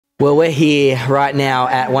Well, we're here right now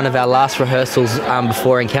at one of our last rehearsals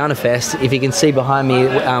before Encounter Fest. If you can see behind me,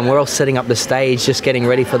 we're all setting up the stage, just getting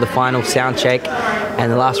ready for the final sound check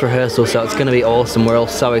and the last rehearsal, so it's going to be awesome. We're all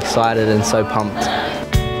so excited and so pumped.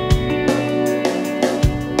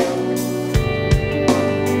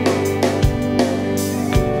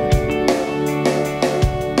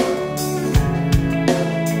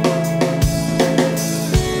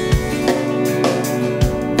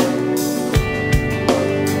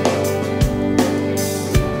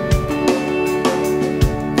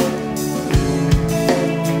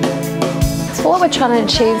 What we're trying to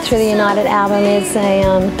achieve through the United album is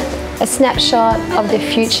a snapshot of the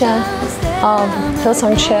future of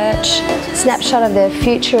Hillsong Church, a snapshot of the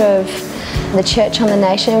future of the church on the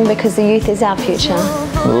nation, because the youth is our future.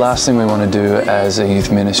 The last thing we want to do as a youth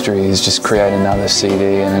ministry is just create another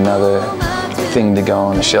CD and another thing to go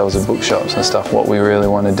on the shelves of bookshops and stuff. What we really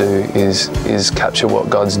want to do is capture what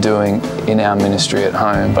God's doing in our ministry at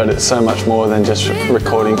home. But it's so much more than just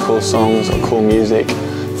recording cool songs or cool music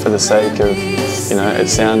for the sake of, you know, it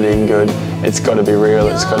sounding good. It's got to be real,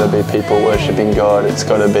 it's got to be people worshipping God, it's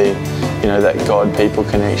got to be, you know, that God-people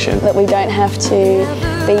connection. That we don't have to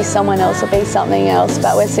be someone else or be something else,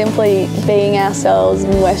 but we're simply being ourselves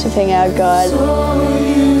and worshipping our God. All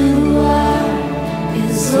you are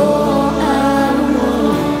is all I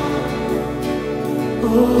want,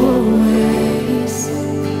 always.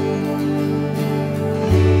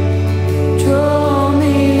 Draw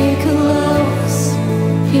me close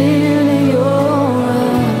in your arms.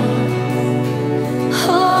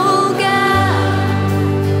 Oh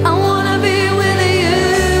God, I wanna be with you.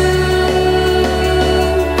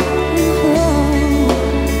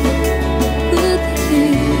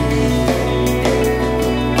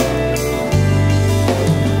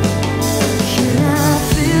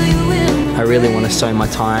 I really want to sow my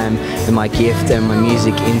time and my gift and my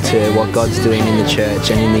music into what God's doing in the church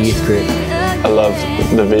and in the youth group. I love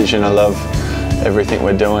the vision, I love everything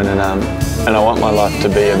we're doing, and I want my life to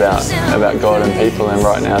be about God and people, and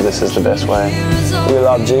right now this is the best way. We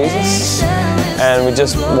love Jesus and we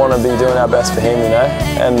just want to be doing our best for Him, you know,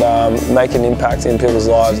 and make an impact in people's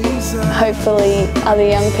lives. Hopefully other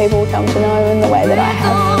young people will come to know Him in the way that I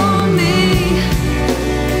have.